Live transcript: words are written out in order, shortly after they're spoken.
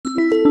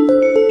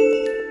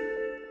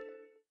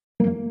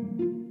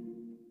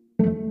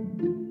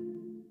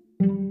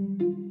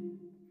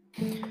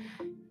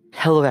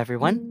Hello,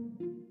 everyone.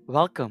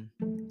 Welcome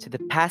to the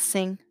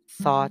Passing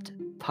Thought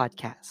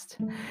Podcast.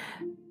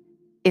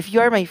 If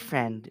you're my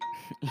friend,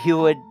 you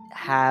would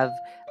have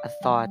a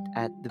thought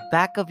at the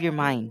back of your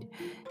mind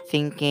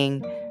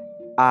thinking,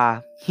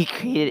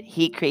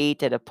 he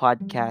created a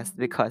podcast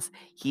because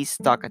he's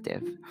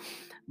talkative.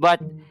 But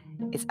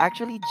it's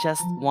actually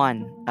just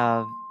one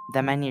of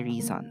the many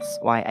reasons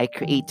why I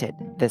created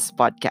this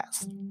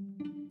podcast.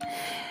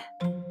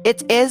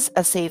 It is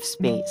a safe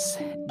space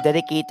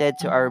dedicated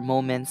to our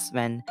moments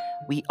when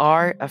we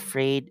are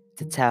afraid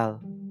to tell,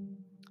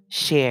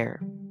 share,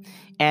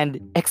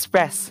 and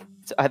express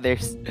to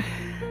others.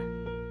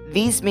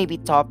 These may be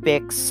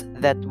topics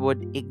that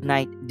would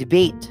ignite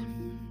debate,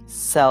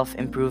 self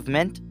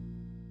improvement,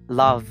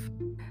 love,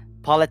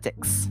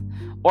 politics,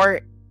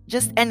 or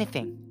just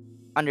anything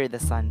under the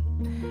sun.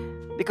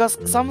 Because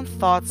some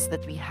thoughts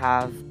that we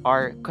have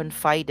are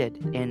confided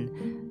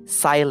in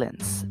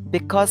silence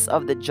because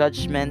of the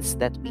judgments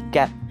that we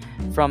get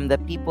from the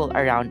people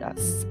around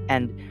us.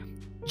 And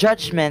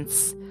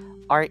judgments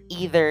are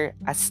either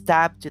a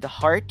stab to the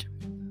heart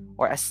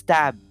or a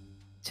stab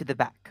to the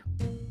back.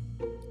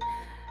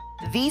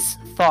 These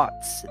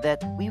thoughts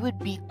that we would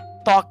be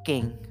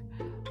talking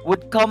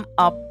would come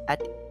up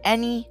at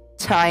any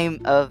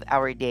time of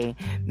our day,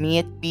 may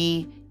it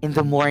be in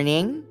the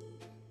morning,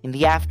 in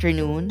the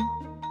afternoon,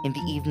 in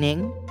the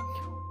evening,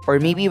 or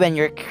maybe when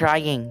you're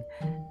crying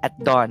at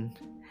dawn.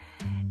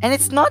 And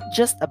it's not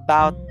just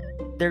about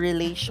the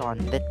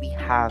relation that we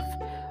have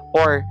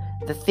or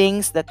the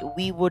things that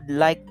we would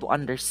like to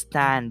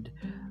understand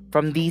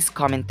from these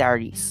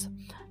commentaries,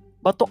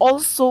 but to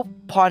also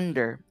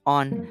ponder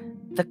on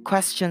the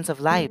questions of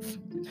life.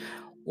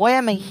 Why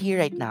am I here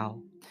right now?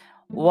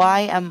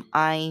 Why am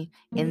I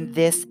in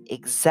this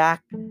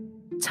exact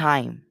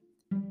time,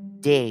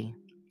 day,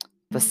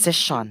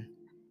 position,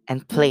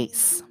 and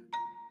place?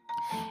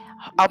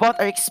 About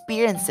our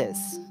experiences.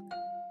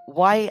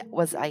 Why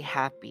was I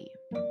happy?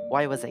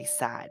 Why was I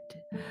sad?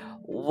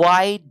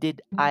 Why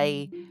did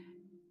I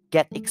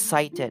get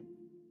excited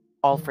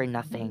all for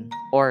nothing?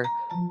 Or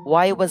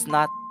why was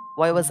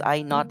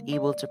I not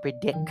able to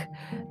predict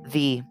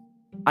the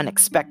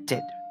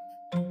unexpected?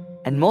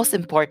 And most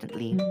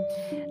importantly,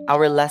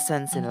 our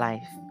lessons in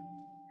life.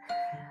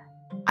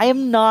 I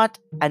am not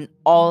an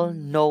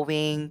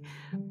all-knowing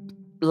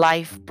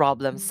life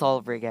problem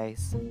solver,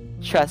 guys.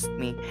 Trust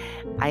me,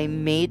 I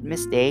made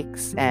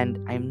mistakes and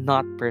I'm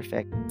not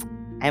perfect.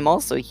 I'm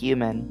also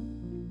human.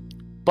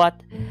 But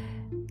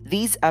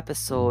these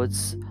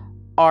episodes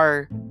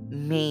are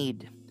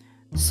made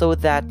so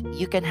that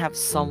you can have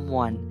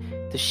someone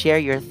to share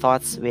your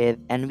thoughts with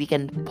and we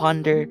can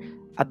ponder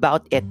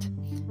about it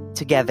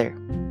together.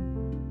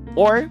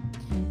 Or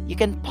you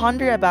can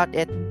ponder about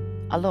it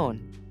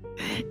alone.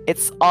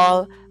 It's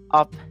all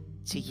up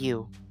to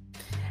you.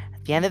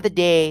 At the end of the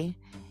day,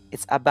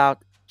 it's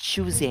about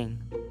choosing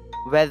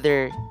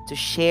whether to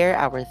share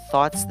our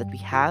thoughts that we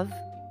have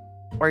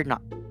or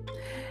not.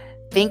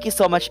 Thank you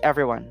so much,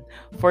 everyone,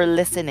 for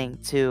listening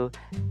to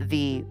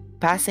the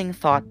Passing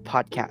Thought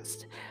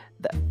podcast.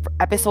 The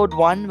episode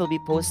 1 will be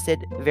posted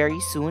very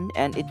soon,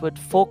 and it would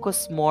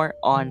focus more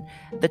on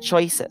the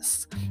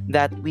choices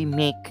that we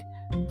make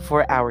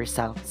for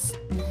ourselves.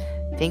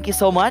 Thank you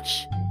so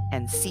much,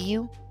 and see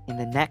you in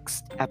the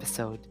next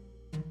episode.